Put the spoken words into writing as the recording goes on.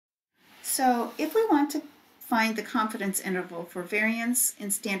So if we want to find the confidence interval for variance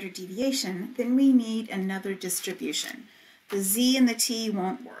and standard deviation, then we need another distribution. The z and the t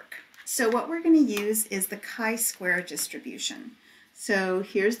won't work. So what we're going to use is the chi-square distribution. So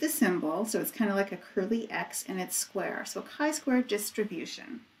here's the symbol, so it's kind of like a curly X and it's square. So chi-square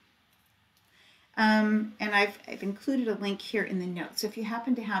distribution. And I've included a link here in the notes. So if you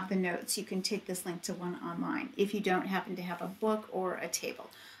happen to have the notes, you can take this link to one online. If you don't happen to have a book or a table.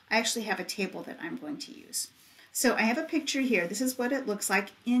 I actually have a table that I'm going to use. So I have a picture here. This is what it looks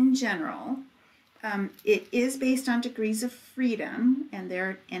like in general. It is based on degrees of freedom, and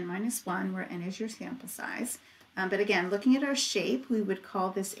they're n-1, where n is your sample size. But again, looking at our shape, we would call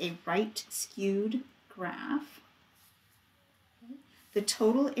this a right-skewed graph. The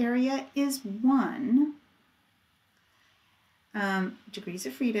total area is 1 degrees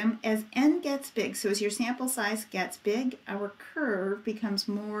of freedom. As n gets big, so as your sample size gets big, our curve becomes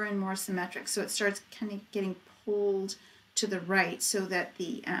more and more symmetric. So it starts kind of getting pulled to the right so that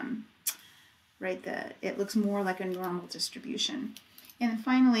it looks more like a normal distribution. And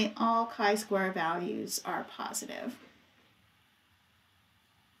finally, all chi-square values are positive.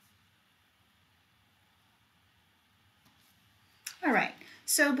 All right,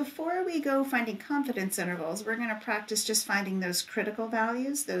 so before we go finding confidence intervals, we're going to practice just finding those critical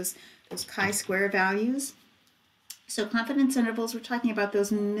values, those chi-square values. So confidence intervals, we're talking about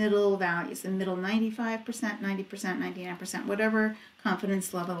those middle values, the middle 95%, 90%, 99%, whatever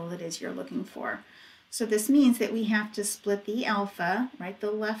confidence level it is you're looking for. So this means that we have to split the alpha, right,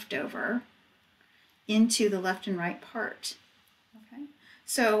 the leftover, into the left and right part. Okay.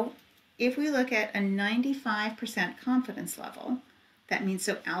 So if we look at a 95% confidence level, that means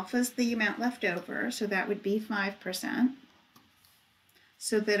so alpha is the amount left over, so that would be 5%.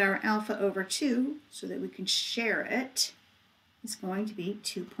 So that our alpha over 2, so that we can share it, is going to be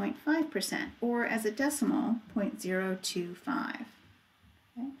 2.5%, or as a decimal, 0.025.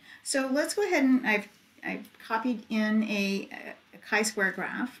 Okay. So let's go ahead and I've copied in a chi-square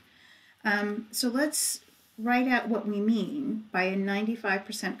graph. So let's write out what we mean by a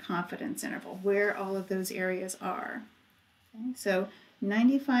 95% confidence interval, where all of those areas are. Okay. So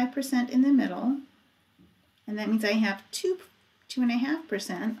 95% in the middle, and that means I have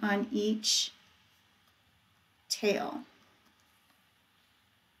 2.5% on each tail.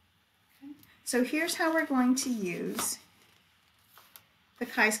 Okay. So here's how we're going to use the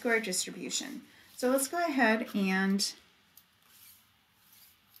chi-square distribution. So let's go ahead and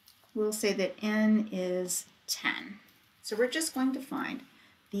we'll say that n is 10. So we're just going to find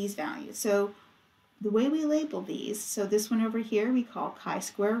these values. So the way we label these, so this one over here we call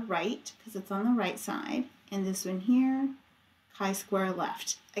chi-square right because it's on the right side, and this one here chi-square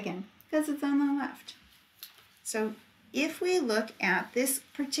left, again, because it's on the left. So if we look at this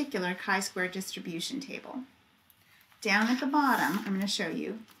particular chi-square distribution table, down at the bottom, I'm going to show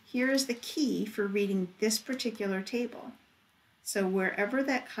you, here is the key for reading this particular table. So wherever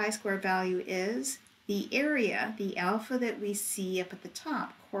that chi-square value is, the area, the alpha that we see up at the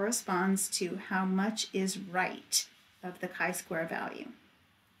top, corresponds to how much is right of the chi-square value.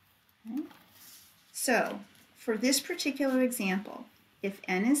 Okay. So for this particular example, if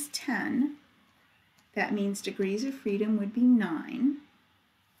n is 10, that means degrees of freedom would be 9.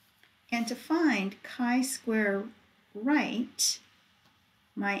 And to find chi-square right,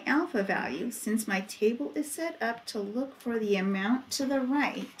 my alpha value, since my table is set up to look for the amount to the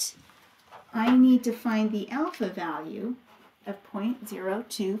right, I need to find the alpha value of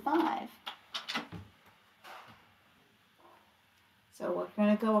 0.025. So we're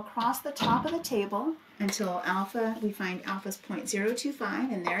going to go across the top of the table until we find alpha's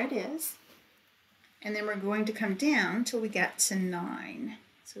 0.025, and there it is. And then we're going to come down till we get to 9.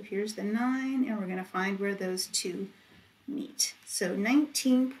 So here's the 9, and we're going to find where those two meet. So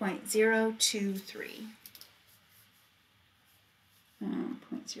 19.023.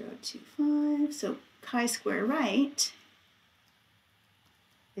 0.025. So chi-square right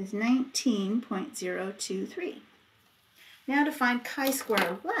is 19.023. Now to find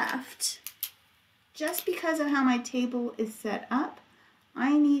chi-square left, just because of how my table is set up,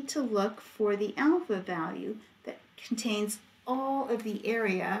 I need to look for the alpha value that contains all of the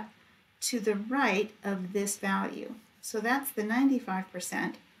area to the right of this value. So that's the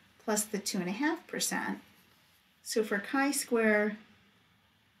 95% plus the 2.5%. So for chi-square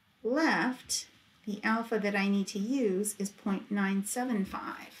left, the alpha that I need to use is 0.975.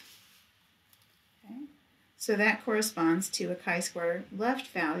 Okay. So that corresponds to a chi-square left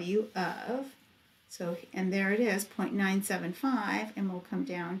value of, and there it is, 0.975, and we'll come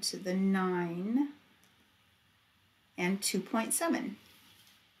down to the 9 and 2.7.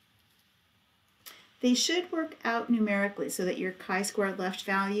 they should work out numerically so that your chi-square left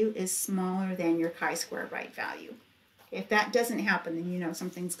value is smaller than your chi-square right value. If that doesn't happen, then you know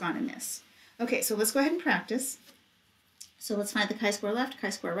something's gone amiss. Okay, so let's go ahead and practice. So let's find the chi-square left,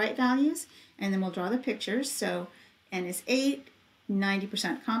 chi-square right values, and then we'll draw the pictures. So n is 8,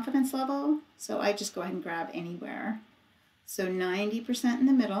 90% confidence level. So I just go ahead and grab anywhere. So 90% in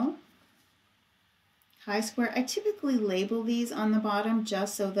the middle. Chi-square, I typically label these on the bottom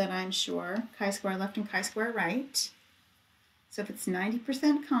just so that I'm sure. Chi-square left and chi-square right. So if it's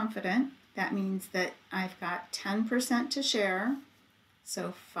 90% confident, that means that I've got 10% to share.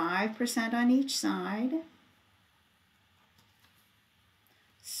 So 5% on each side.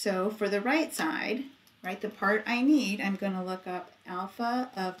 So for the right side, right, the part I need, I'm going to look up alpha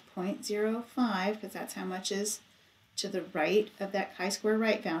of 0.05 because that's how much is to the right of that chi-square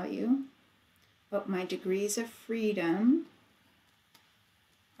right value. But my degrees of freedom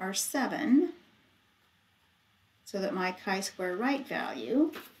are 7, so that my chi-square right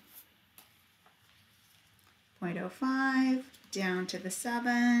value, 0.05 down to the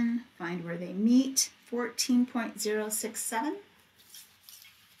 7, find where they meet, 14.067.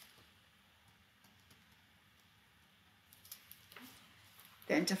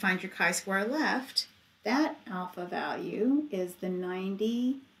 Then to find your chi-square left, that alpha value is the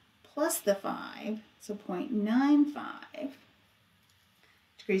 90 plus the 5, so 0.95.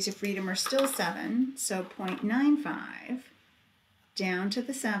 Degrees of freedom are still 7, so 0.95 down to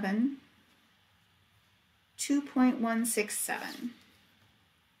the 7, 2.167.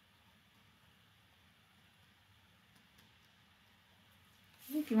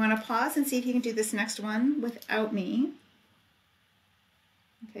 If you want to pause and see if you can do this next one without me.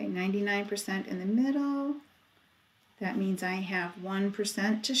 Okay, 99% in the middle. That means I have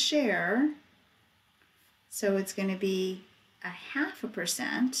 1% to share. So it's going to be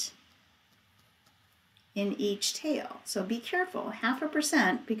 0.5% in each tail. So be careful,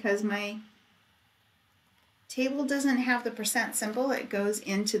 0.5%, because my table doesn't have the percent symbol. It goes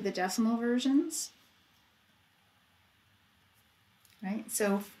into the decimal versions. Right?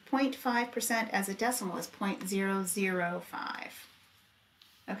 So 0.5% as a decimal is 0.005.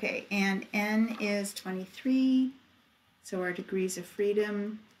 Okay, and n is 23. So our degrees of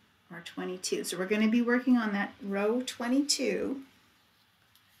freedom are 22. So we're going to be working on that row 22.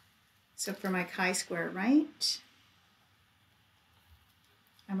 So for my chi-square right,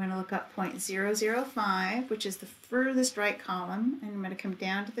 I'm going to look up 0.005, which is the furthest right column, and I'm going to come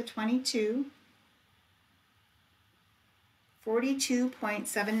down to the 22.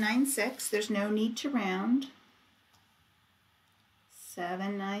 42.796. There's no need to round.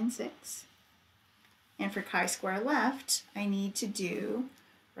 796. And for chi-square left, I need to do,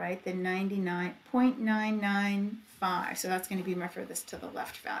 right, the 99.995. So that's going to be my furthest to the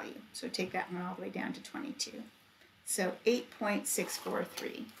left value. So take that one all the way down to 22. So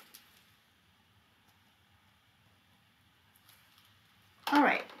 8.643. All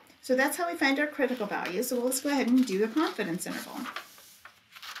right, so that's how we find our critical values. So let's go ahead and do the confidence interval.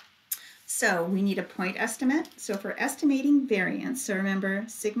 So we need a point estimate. So for estimating variance, so remember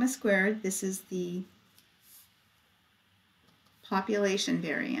sigma squared, this is the population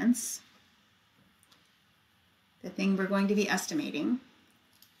variance, the thing we're going to be estimating.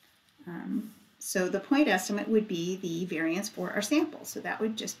 So the point estimate would be the variance for our sample. So that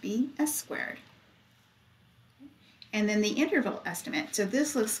would just be s squared. And then the interval estimate. So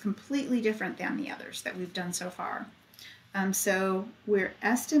this looks completely different than the others that we've done so far. So we're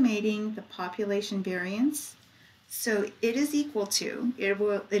estimating the population variance. So it is equal to,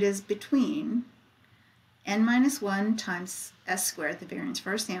 it is between n minus 1 times s squared, the variance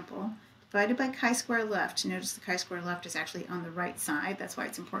for our sample, divided by chi-square left. Notice the chi-square left is actually on the right side. That's why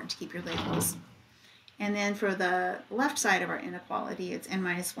it's important to keep your labels. And then for the left side of our inequality, it's n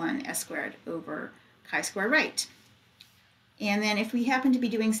minus 1 s squared over chi-square right. And then if we happen to be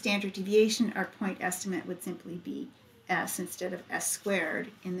doing standard deviation, our point estimate would simply be s instead of s squared.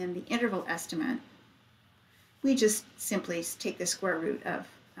 And then the interval estimate, we just simply take the square root of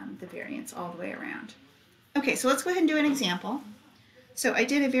the variance all the way around. Okay, so let's go ahead and do an example. So I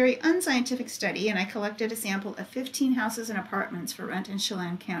did a very unscientific study, and I collected a sample of 15 houses and apartments for rent in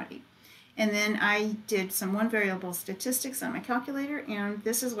Chelan County. And then I did some one variable statistics on my calculator, and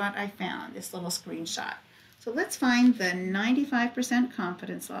this is what I found, this little screenshot. So let's find the 95%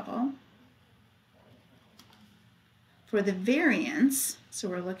 confidence level for the variance. So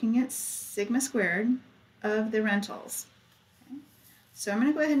we're looking at sigma squared of the rentals. Okay. So I'm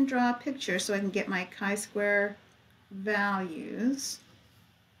going to go ahead and draw a picture so I can get my chi-square values.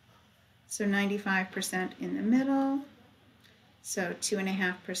 So 95% in the middle, So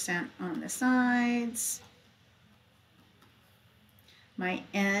 2.5% on the sides. My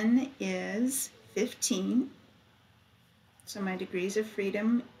N is 15. So my degrees of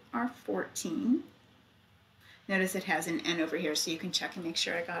freedom are 14. Notice it has an N over here, so you can check and make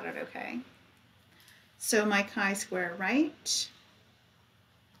sure I got it okay. So my chi-square right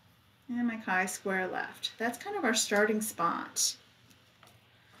and my chi-square left. That's kind of our starting spot.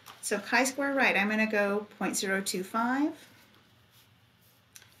 So chi-square right, I'm going to go 0.025.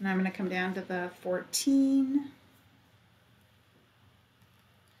 And I'm going to come down to the 14.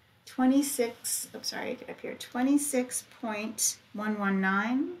 26, oops, sorry, get up here,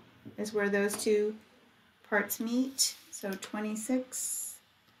 26.119 is where those two parts meet. So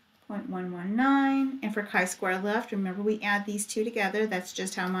 26.119. And for chi-square left, remember we add these two together. That's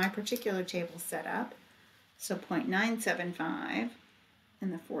just how my particular table is set up. So 0.975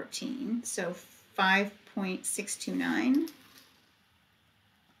 and the 14. So 5.629.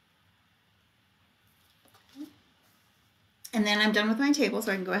 And then I'm done with my table,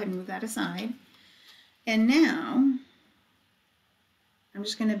 so I can go ahead and move that aside. And now I'm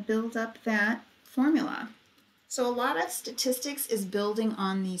just going to build up that formula. So a lot of statistics is building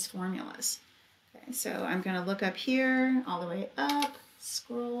on these formulas. Okay, so I'm going to look up here, all the way up,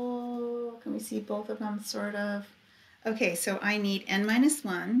 scroll. Can we see both of them sort of? Okay, so I need n minus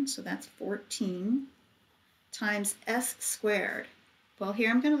 1, so that's 14, times s squared. Well, here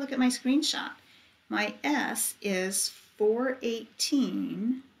I'm going to look at my screenshot. My s is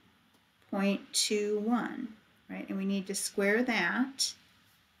 418.21, right? And we need to square that.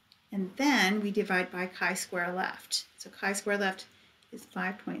 And then we divide by chi-square left. So chi-square left is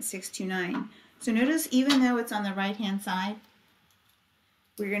 5.629. So notice even though it's on the right-hand side,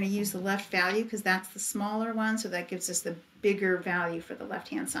 we're going to use the left value because that's the smaller one, so that gives us the bigger value for the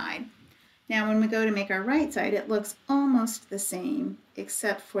left-hand side. Now when we go to make our right side, it looks almost the same,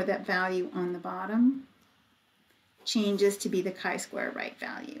 except for that value on the bottom changes to be the chi-square right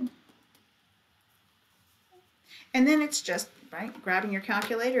value. And then it's just, right, grabbing your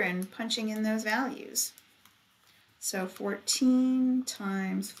calculator and punching in those values. So 14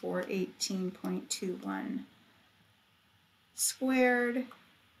 times 418.21 squared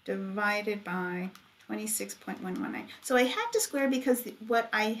divided by 26.119. So I had to square because what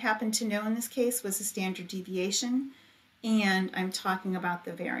I happened to know in this case was the standard deviation, and I'm talking about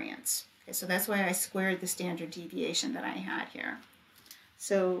the variance. Okay, so that's why I squared the standard deviation that I had here.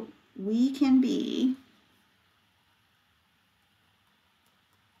 So we can be,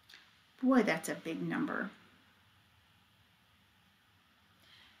 boy, that's a big number.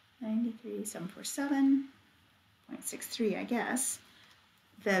 93,747.63, I guess.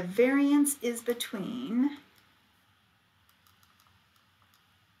 The variance is between,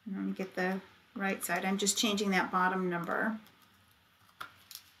 let me get the right side, I'm just changing that bottom number.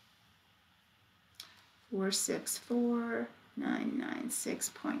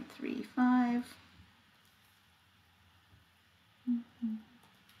 464,996.35.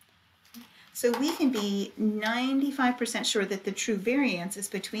 So we can be 95% sure that the true variance is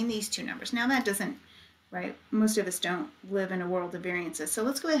between these two numbers. Now that doesn't, right, most of us don't live in a world of variances. So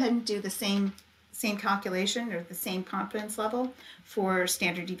let's go ahead and do the same calculation or the same confidence level for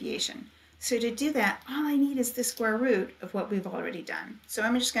standard deviation. So to do that, all I need is the square root of what we've already done. So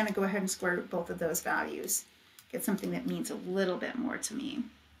I'm just going to go ahead and square root both of those values, get something that means a little bit more to me.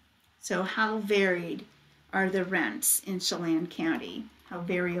 So how varied are the rents in Chelan County? How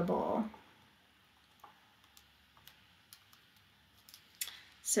variable?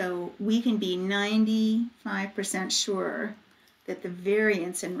 So we can be 95% sure that the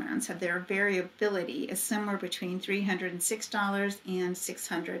variance in rents have their variability is somewhere between $306 and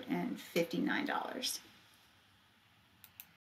 $659.